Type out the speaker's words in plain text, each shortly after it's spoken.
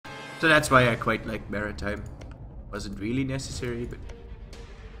So that's why I quite like maritime. Wasn't really necessary, but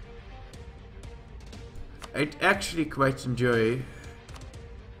I actually quite enjoy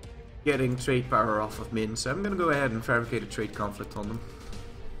getting trade power off of Min, so I'm gonna go ahead and fabricate a trade conflict on them.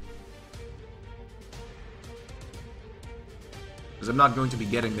 Because I'm not going to be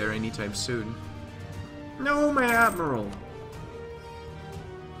getting there anytime soon. No, my admiral!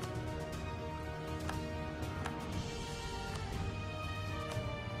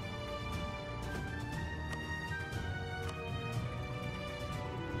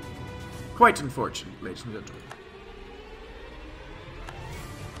 Quite unfortunate, ladies and gentlemen.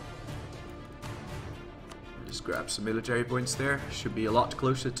 Just grab some military points there. Should be a lot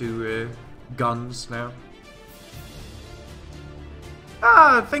closer to guns now.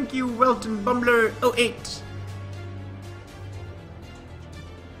 Ah, thank you, Welton Bumbler 08.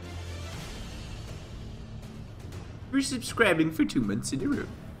 For subscribing for 2 months in a row.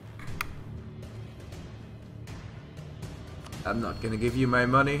 I'm not gonna give you my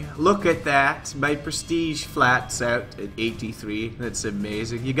money. Look at that. My prestige flats out at 83. That's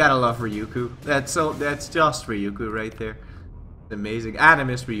amazing. You gotta love Ryukyu. That's just Ryukyu right there. Amazing.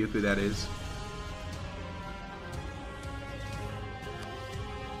 Animus Ryukyu, that is.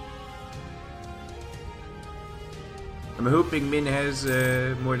 I'm hoping Min has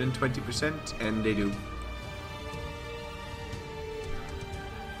more than 20%, and they do.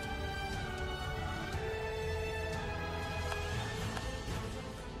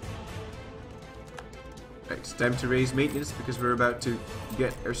 Right, it's time to raise maintenance because we're about to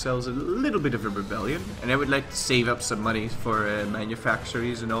get ourselves a little bit of a rebellion, and I would like to save up some money for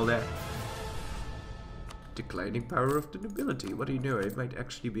manufactories and all that. Declining power of the nobility. What do you know? I might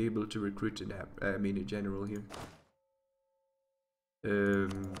actually be able to recruit a general here. I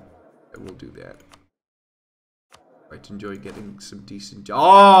will do that. Quite enjoy getting some decent.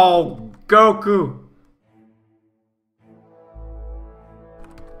 Oh, Goku!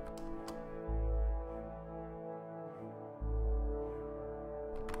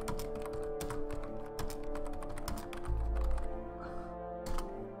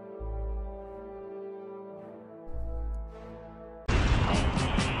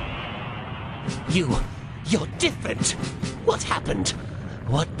 You're different. What happened?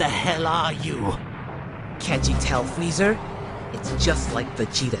 What the hell are you? Can't you tell, Freezer? It's just like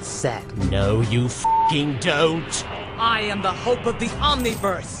Vegeta said. No, you f***ing don't. I am the hope of the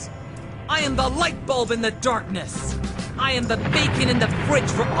Omniverse. I am the light bulb in the darkness. I am the bacon in the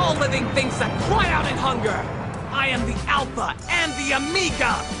fridge for all living things that cry out in hunger. I am the Alpha and the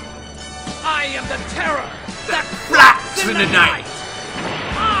Omega. I am the terror that flaps in the night.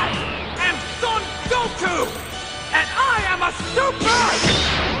 I am Son Goku, and I am a super.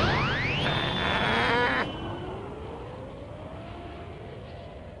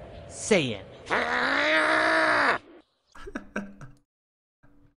 Saiyan.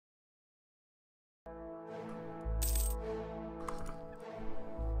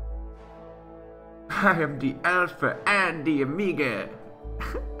 I am the Alpha and the Omega.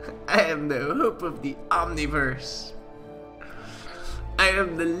 I am the hope of the Omniverse. I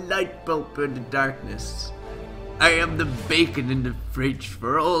am the light bulb in the darkness. I am the bacon in the fridge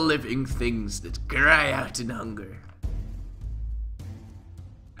for all living things that cry out in hunger.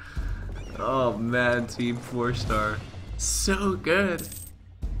 Oh man, Team 4-star. So good.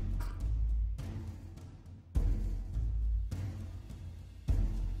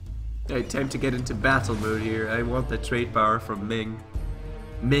 Alright, time to get into battle mode here. I want the trade power from Ming.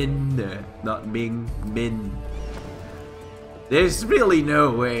 Min, not Ming, Min. There's really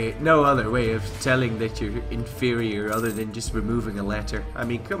no other way of telling that you're inferior other than just removing a letter. I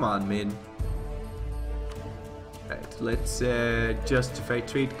mean, come on, Min. Right, let's justify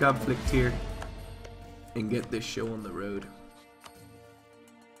trade conflict here and get this show on the road.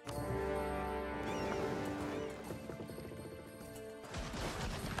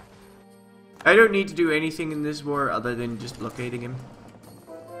 I don't need to do anything in this war other than just blockading him.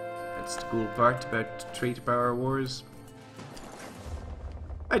 That's the cool part about trade power wars.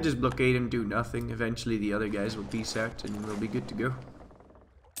 I just blockade him, do nothing. Eventually the other guys will peace out and we'll be good to go.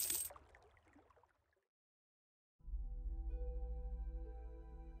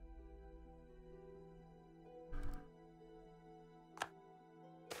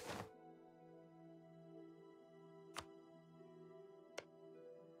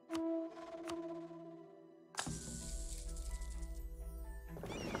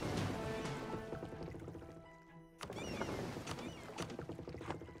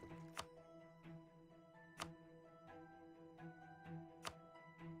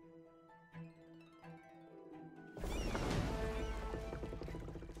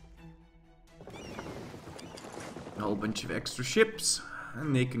 a whole bunch of extra ships,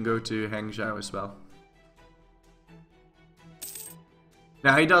 and they can go to Hangzhou as well.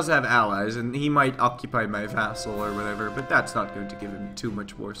 Now, he does have allies, and he might occupy my vassal or whatever, but that's not going to give him too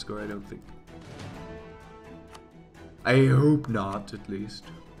much war score, I don't think. I hope not, at least.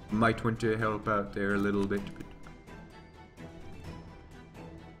 Might want to help out there a little bit, but...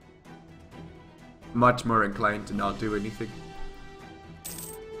 much more inclined to not do anything.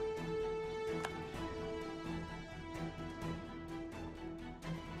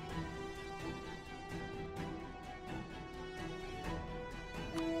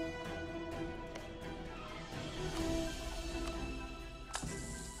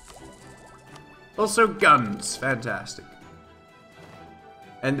 Also guns, fantastic.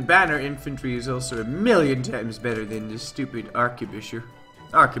 And the banner infantry is also a million times better than this stupid arquebusher.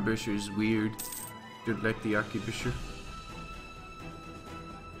 Arquebusher is weird. Don't like the arquebusher.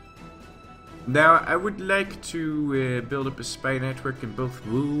 Now, I would like to build up a spy network in both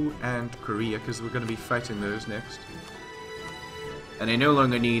Wu and Korea, because we're going to be fighting those next. And I no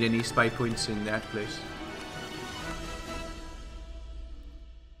longer need any spy points in that place.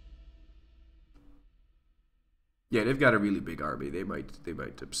 Yeah, they've got a really big army. They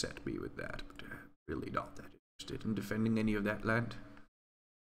might upset me with that, but really not that interested in defending any of that land.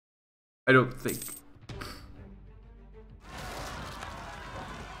 I don't think.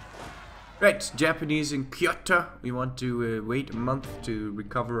 Right, Japanese in Kyoto. We want to wait a month to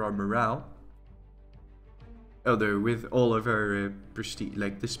recover our morale. Although with all of our prestige,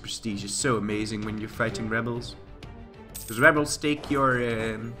 like this prestige is so amazing when you're fighting rebels. Because rebels take your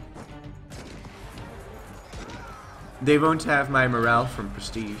they won't have my morale from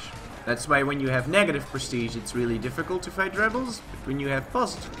prestige. That's why when you have negative prestige, it's really difficult to fight rebels. But when you have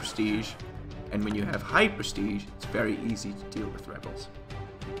positive prestige, and when you have high prestige, it's very easy to deal with rebels.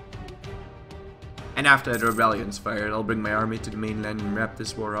 And after the rebellion's fired, I'll bring my army to the mainland and wrap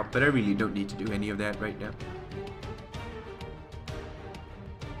this war up. But I really don't need to do any of that right now.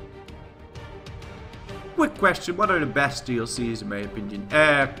 Quick question, what are the best DLCs in my opinion?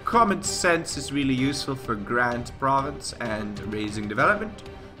 Common Sense is really useful for Grand Province and raising development.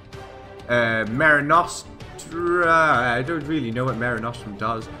 Mare Nostrum, I don't really know what Mare Nostrum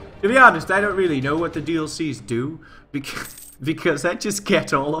does. To be honest, I don't really know what the DLCs do, because I just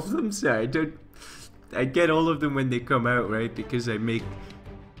get all of them, so I get all of them when they come out, right? Because I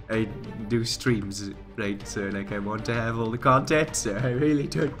do streams, right? So like I want to have all the content, so I really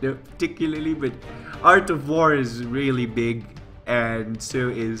don't know particularly, but Art of War is really big, and so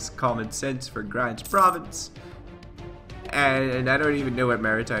is Common Sense for Grand Province. And I don't even know what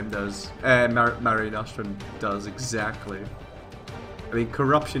Maritime does. Mare Nostrum does exactly. I mean,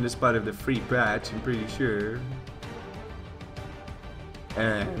 corruption is part of the free patch, I'm pretty sure.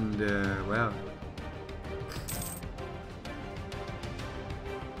 And, well.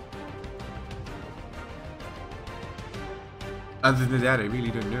 Other than that, I really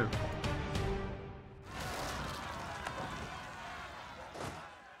don't know.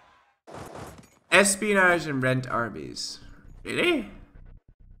 Espionage and rent armies. Really?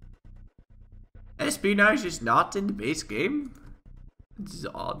 Espionage is not in the base game? This is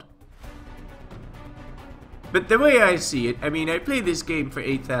odd. But the way I see it, I mean, I played this game for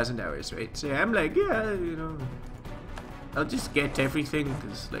 8,000 hours, right? So I'm like, yeah, you know, I'll just get everything,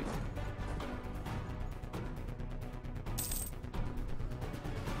 because, like...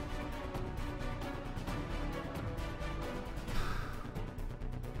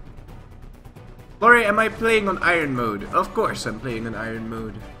 Florry, am I playing on Iron Mode? Of course I'm playing on Iron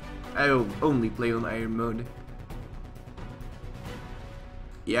Mode. I'll only play on Iron Mode.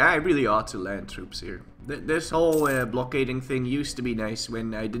 Yeah, I really ought to land troops here. This whole blockading thing used to be nice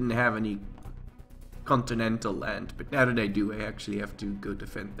when I didn't have any continental land, but now that I do, I actually have to go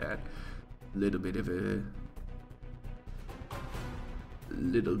defend that. A little bit of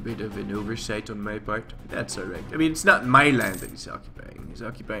an oversight on my part. That's alright. I mean, it's not my land that he's occupying. He's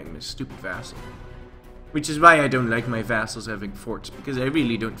occupying this stupid vassal. Which is why I don't like my vassals having forts, because I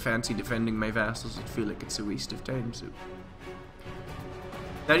really don't fancy defending my vassals. I feel like it's a waste of time, so...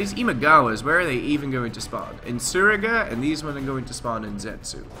 Now these Imagawas, where are they even going to spawn? In Suriga, and these ones are going to spawn in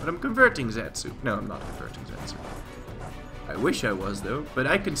Zetsu. But I'm converting Zetsu. No, I'm not converting Zetsu. I wish I was, though. But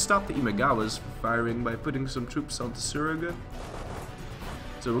I can stop the Imagawas from firing by putting some troops onto Suriga.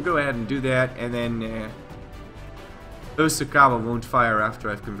 So we'll go ahead and do that, and then... Osakawa won't fire after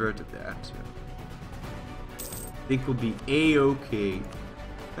I've converted that, so... I think we'll be A-okay.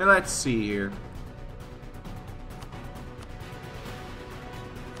 Now let's see here.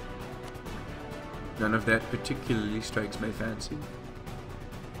 None of that particularly strikes my fancy.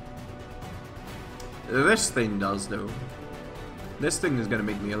 This thing does, though. This thing is gonna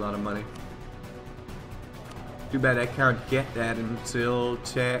make me a lot of money. Too bad I can't get that until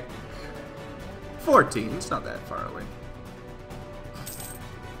tech 14. It's not that far away.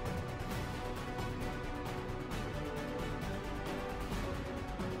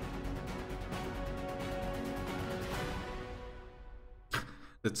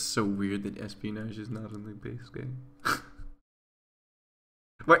 That's so weird that espionage is not on the base game.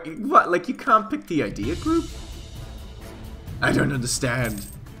 What? Like you can't pick the idea group? I don't understand.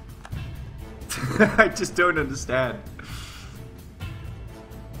 I just don't understand.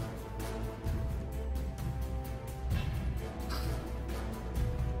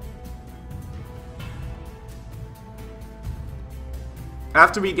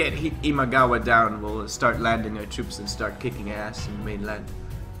 After we get Imagawa down, we'll start landing our troops and start kicking ass in the mainland.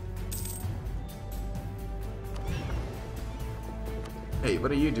 Hey,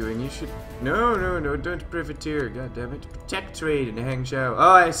 what are you doing? You should... No, don't privateer. God damn it. Protect trade in Hangzhou.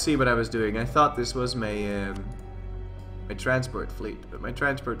 Oh, I see what I was doing. I thought this was my, my transport fleet, but my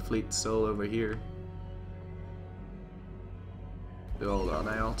transport fleet's all over here. So hold on,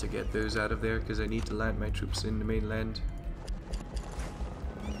 I ought to get those out of there, because I need to land my troops in the mainland.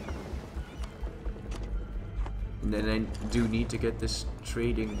 And then I do need to get this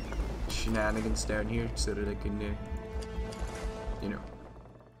trading shenanigans down here, so that I can, you know,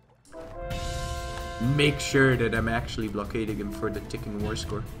 make sure that I'm actually blockading him for the ticking war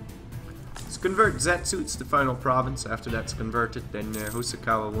score. Let's convert Zetsu, it's the final province. After that's converted, then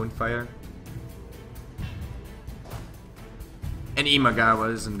Hosokawa won't fire. And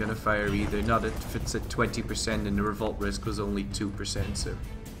Imagawa isn't gonna fire either, not if it's at 20% and the revolt risk was only 2%, so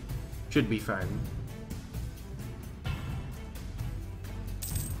should be fine.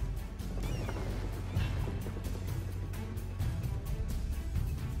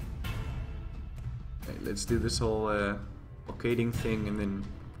 Let's do this whole blockading thing and then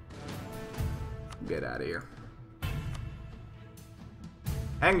get out of here.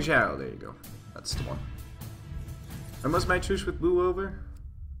 Hangzhou, there you go. That's the one. When was my truce with Wu over?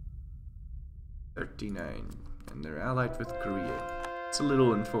 39. And they're allied with Korea. It's a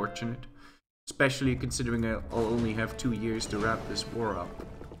little unfortunate. Especially considering I'll only have 2 years to wrap this war up.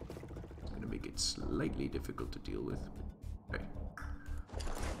 It's gonna make it slightly difficult to deal with. Okay.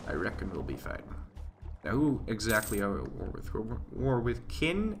 I reckon we'll be fine. Now, who exactly are we at war with? We're at war with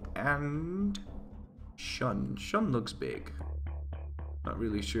Qin and Shun. Shun looks big. Not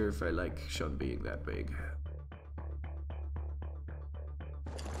really sure if I like Shun being that big.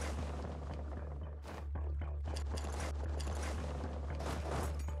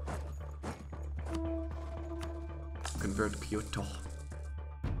 Convert Kyoto.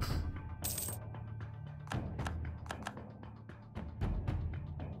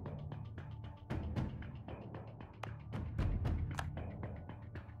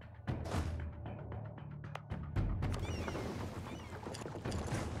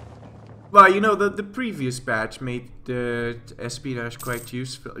 Well, you know, the previous batch made espionage quite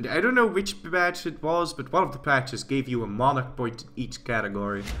useful. I don't know which batch it was, but one of the patches gave you a monarch point in each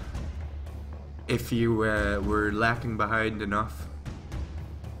category. If you were lacking behind enough.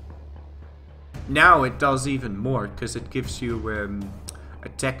 Now it does even more, because it gives you a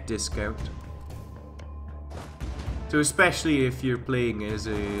tech discount. So especially if you're playing as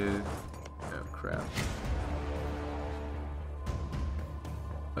a... oh crap.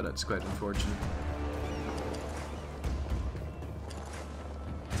 But that's quite unfortunate.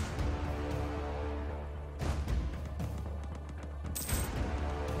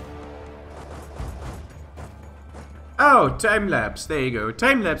 Oh, time-lapse. There you go.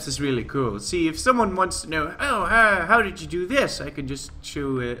 Time-lapse is really cool. See, if someone wants to know, oh, how did you do this? I can just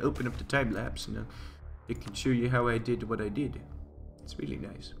show, open up the time-lapse, and it can show you how I did what I did. It's really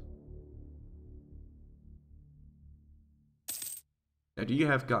nice. Now, do you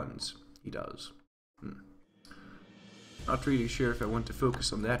have guns? He does. Not really sure if I want to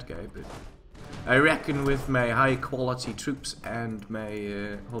focus on that guy, but I reckon with my high quality troops and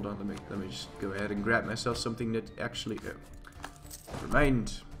my hold on, let me just go ahead and grab myself something that actually never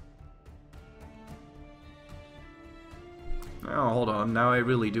mind. Oh, hold on, now I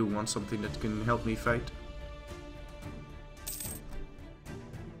really do want something that can help me fight.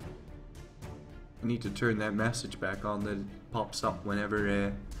 I need to turn that message back on that pops up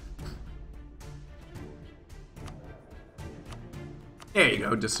whenever there you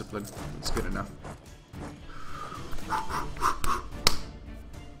go, discipline. It's good enough.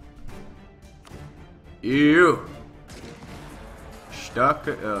 Ew!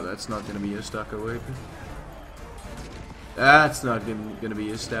 Stucco. Oh, that's not gonna be a stucco weapon. That's not gonna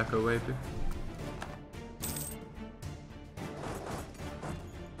be a stucco weapon.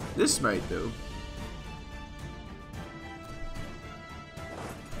 This might, though.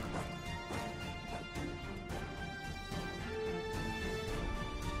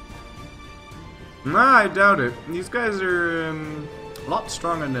 Nah, I doubt it. These guys are a lot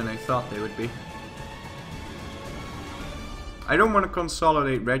stronger than I thought they would be. I don't want to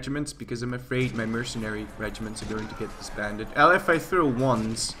consolidate regiments because I'm afraid my mercenary regiments are going to get disbanded. Well, if I throw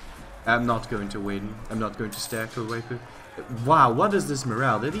ones, I'm not going to win. I'm not going to stack or wipe it. Wow, what is this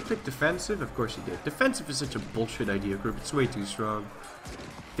morale? Did he pick defensive? Of course he did. Defensive is such a bullshit idea group. It's way too strong.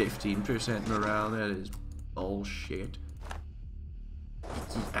 15% morale, that is bullshit.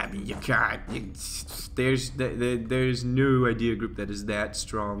 I mean, you can't. There's no idea group that is that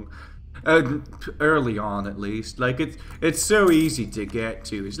strong. Early on, at least. Like, it's so easy to get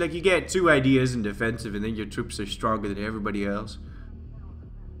to. It's like you get 2 ideas in defensive and then your troops are stronger than everybody else.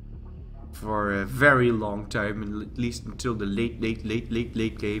 For a very long time, and at least until the late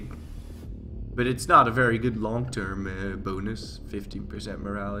game. But it's not a very good long-term bonus. 15%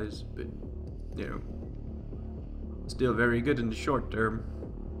 morale is, but, you know. Still very good in the short term.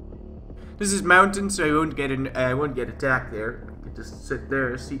 This is mountain, so I won't get attacked there. I can just sit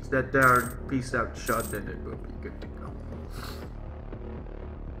there, siege that down, peace out, shot, and it will be good to go.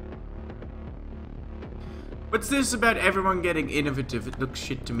 What's this about everyone getting innovative? It looks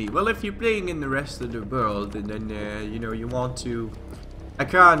shit to me. Well, if you're playing in the rest of the world, and then you know, you want to, I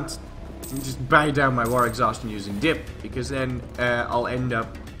can't just buy down my war exhaustion using dip, because then I'll end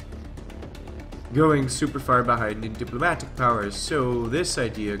up going super far behind in diplomatic powers. So this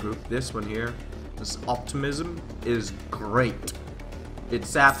idea group, this one here, this optimism, is great.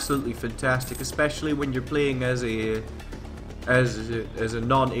 It's absolutely fantastic, especially when you're playing as a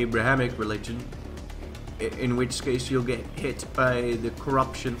non-Abrahamic religion, in which case you'll get hit by the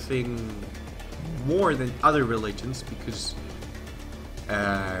corruption thing more than other religions, because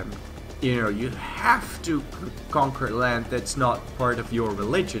you know, you have to conquer land that's not part of your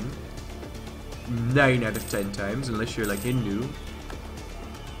religion 9 out of 10 times, unless you're like Hindu.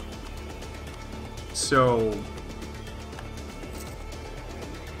 So,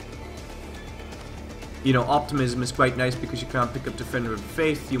 you know, optimism is quite nice because you can't pick up Defender of the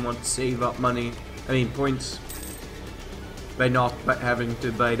Faith. You want to save up money, I mean points, by not having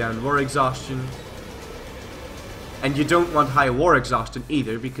to buy down war exhaustion. And you don't want high war exhaustion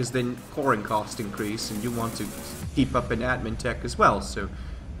either, because then coring costs increase and you want to keep up an admin tech as well, so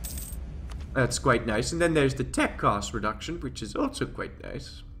that's quite nice. And then there's the tech cost reduction, which is also quite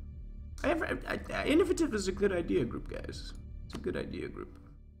nice. Innovative is a good idea group, guys. It's a good idea group.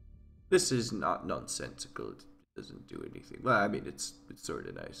 This is not nonsensical. It doesn't do anything. Well, I mean, it's sort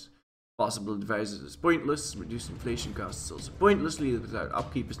of nice. Possible advisors is pointless. Reduce inflation costs is also pointless. Leave without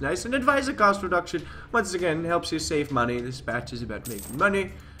upkeep is nice. And advisor cost reduction, once again, helps you save money. This patch is about making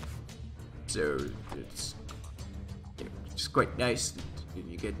money. So, it's, you know, it's quite nice.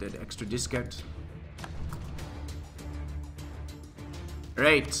 You get that extra discount.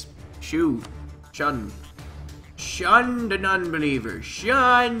 Right. Shu. Shun. Shun the non-believer.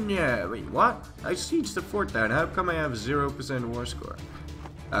 Shun. Wait, what? I sieged the fort down. How come I have 0% war score?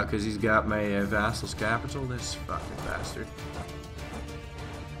 Because he's got my vassal's capital. This fucking bastard.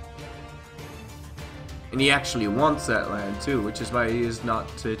 And he actually wants that land too, which is why he is not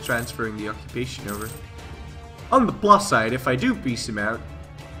transferring the occupation over. On the plus side, if I do piece him out,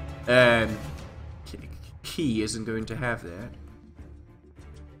 he isn't going to have that.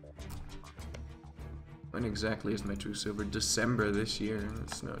 When exactly is my truce over? December this year.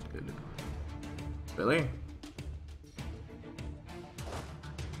 That's not good. Really?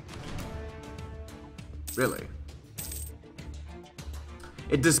 Really?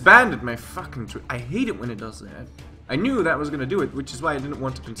 It disbanded my fucking truce. I hate it when it does that. I knew that was going to do it, which is why I didn't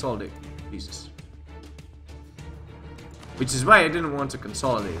want to consolidate. Jesus. Which is why I didn't want to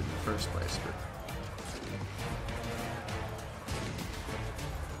consolidate in the first place. But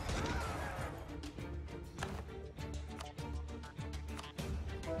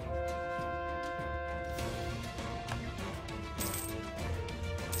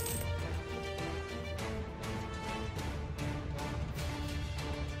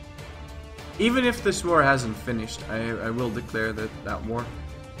even if this war hasn't finished, I will declare that war.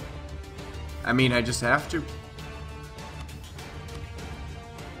 I mean, I just have to.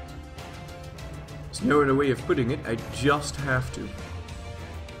 There's no other way of putting it. I just have to.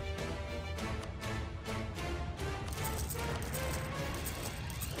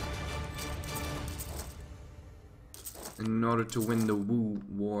 In order to win the Wu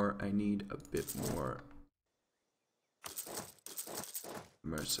war, I need a bit more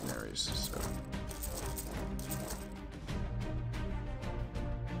mercenaries, so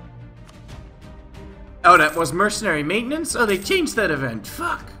Oh, that was mercenary maintenance? Oh, they changed that event.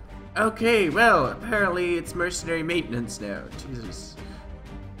 Fuck. Okay, well, apparently it's mercenary maintenance now. Jesus.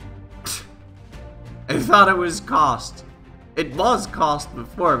 I thought it was cost. It was cost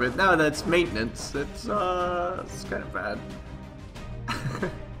before, but now that's maintenance. It's kind of bad.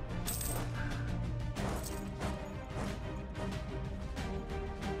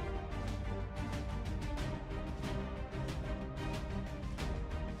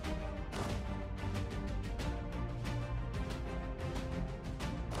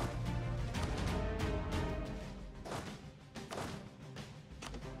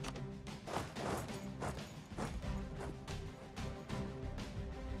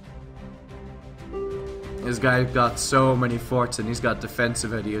 This guy got so many forts and he's got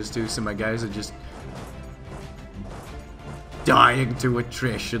defensive ideas too, so my guys are just dying to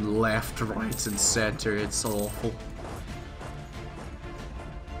attrition left, right, and center. It's awful.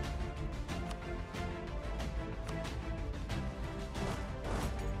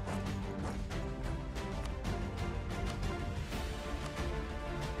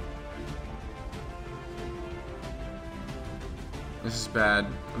 This is bad.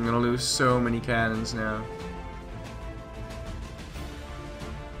 I'm gonna lose so many cannons now.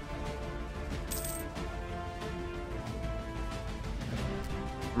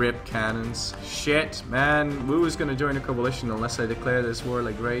 Rip cannons. Shit, man. Wu is gonna join a coalition unless I declare this war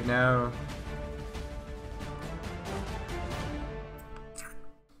like right now.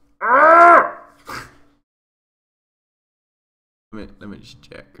 Let me just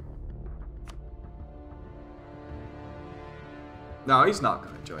check. No, he's not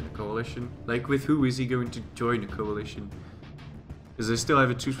going to join a coalition. Like, with who is he going to join a coalition? Because I still have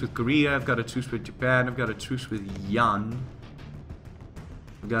a truce with Korea, I've got a truce with Japan, I've got a truce with Yan.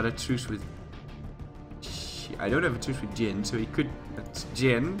 I've got a truce with... I don't have a truce with Jin, so he could... That's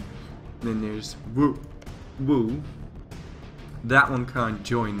Jin. And then there's Wu. That one can't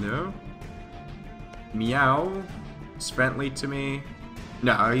join, though. Meow. It's friendly to me.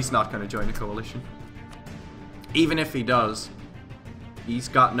 No, he's not going to join a coalition. Even if he does... He's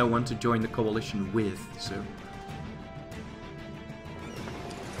got no one to join the coalition with, so...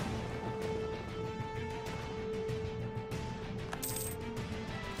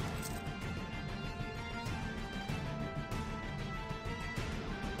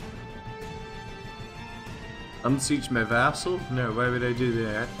 Unsiege my vassal? No, why would I do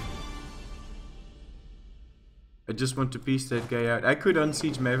that? I just want to peace that guy out. I could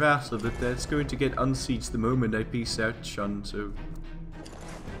unsiege my vassal, but that's going to get unsieged the moment I peace out Shun, so...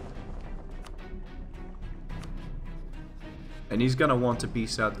 And he's gonna want to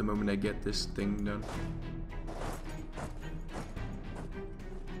peace out the moment I get this thing done.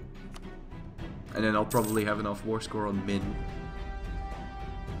 And then I'll probably have enough war score on Min.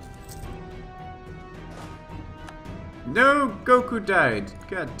 No, Goku died.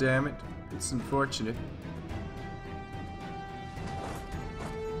 God damn it. It's unfortunate.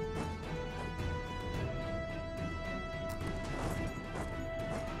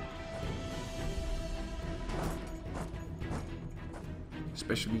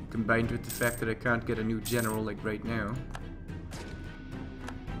 Especially combined with the fact that I can't get a new general like right now.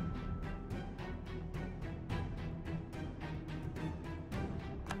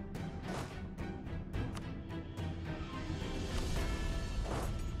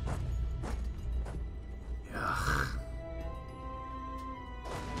 Ugh.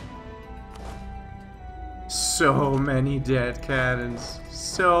 So many dead cannons.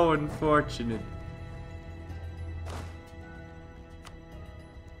 So unfortunate.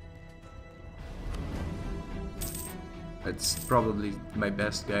 It's probably my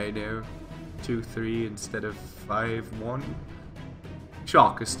best guy now. 2-3 instead of 5-1.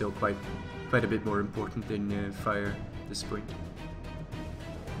 Shock is still quite a bit more important than fire at this point.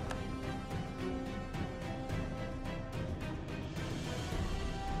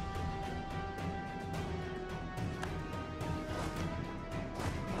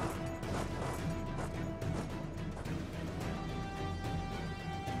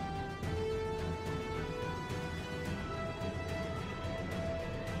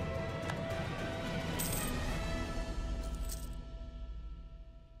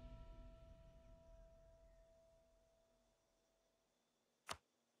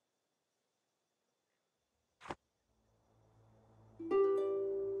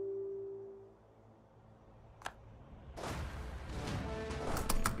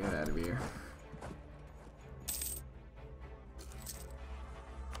 Get out of here.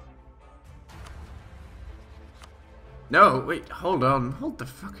 No, wait, hold on. Hold the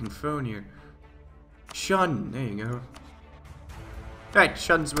fucking phone here. Shun, there you go. Right,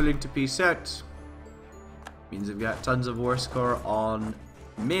 Shun's willing to peace out. Means I've got tons of war score on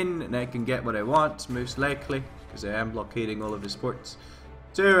Min, and I can get what I want, most likely, because I am blockading all of his ports.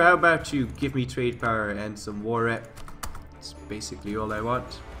 So how about you give me trade power and some war rep? That's basically all I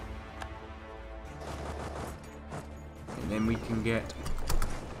want. And then we can get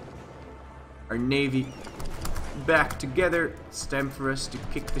our navy back together. It's time for us to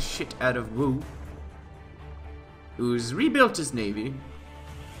kick the shit out of Wu, who's rebuilt his navy.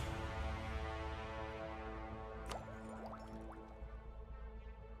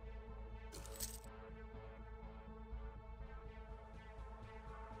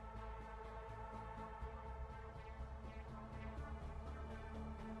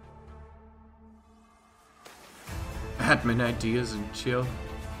 Admin ideas and chill.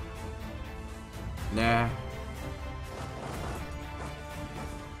 Nah.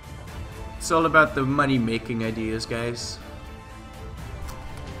 It's all about the money making ideas, guys.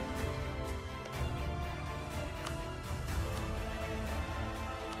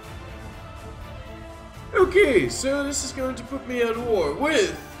 Okay, so this is going to put me at war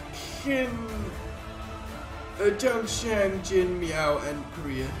with Kim, Zhongshan, Jin, Miao, and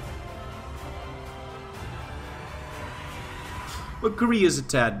Korea. But Korea's a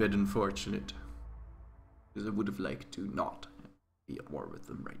tad bit unfortunate, because I would have liked to not be at war with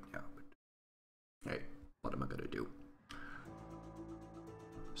them right now. But hey, what am I gonna do?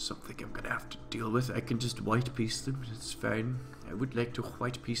 Something I'm gonna have to deal with. I can just white piece them. It's fine. I would like to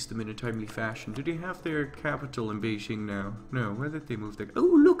white piece them in a timely fashion. Do they have their capital in Beijing now? No. Where did they move their? Oh,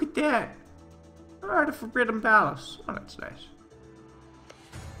 look at that! Oh, the Forbidden Palace. Oh, that's nice.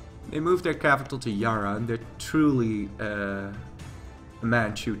 They moved their capital to Yara, and they're truly a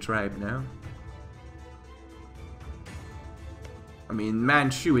Manchu tribe now. I mean,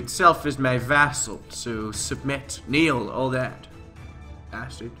 Manchu itself is my vassal, so submit, kneel, all that.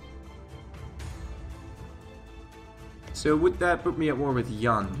 Bastard. So would that put me at war with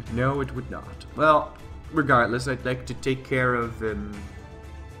Yan? No, it would not. Well, regardless, I'd like to take care of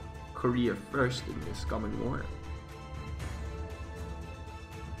Korea first in this coming war.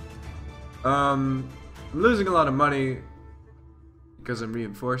 I'm losing a lot of money because I'm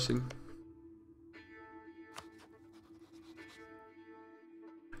reinforcing.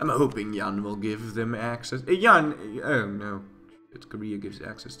 I'm hoping Yan will give them access. Yan, oh no, it's Korea gives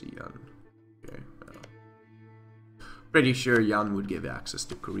access to Yan. Okay, well. Pretty sure Yan would give access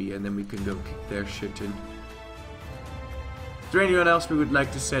to Korea, and then we can go kick their shit in. Is there anyone else we would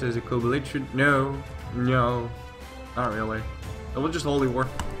like to set as a co-belligerent? No, no, not really. We'll just holy war.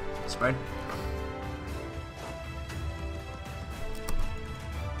 It's fine.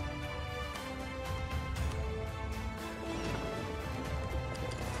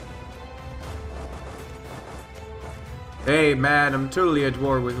 Hey man, I'm totally at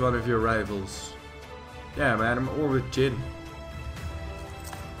war with one of your rivals. Yeah man, I'm at war with Jin.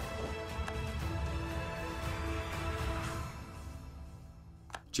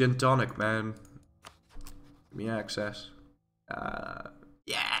 Gin tonic, man. Give me access.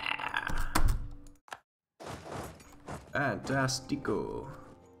 Yeah! Fantastico.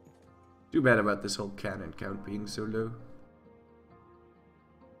 Too bad about this whole cannon count being so low.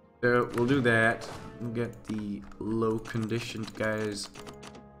 So we'll do that. We'll get the low conditioned guys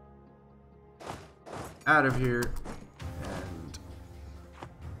out of here and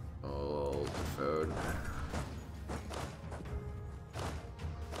hold the phone.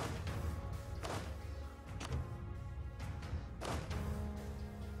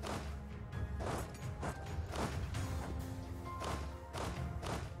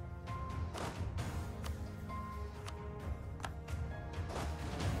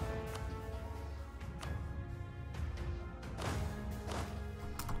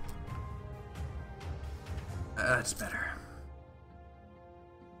 That's better.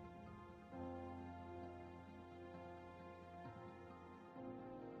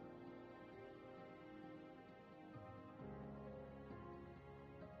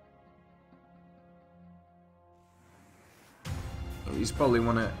 He's probably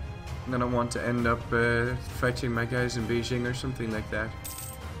gonna want to end up fighting my guys in Beijing or something like that.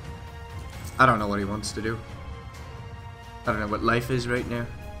 I don't know what he wants to do. I don't know what life is right now.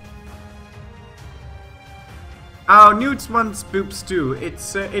 Oh, Newt's wants boops too.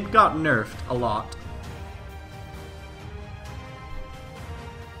 It got nerfed a lot.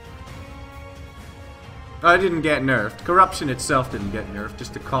 Oh, it didn't get nerfed. Corruption itself didn't get nerfed.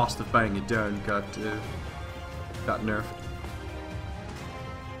 Just the cost of buying it down got nerfed.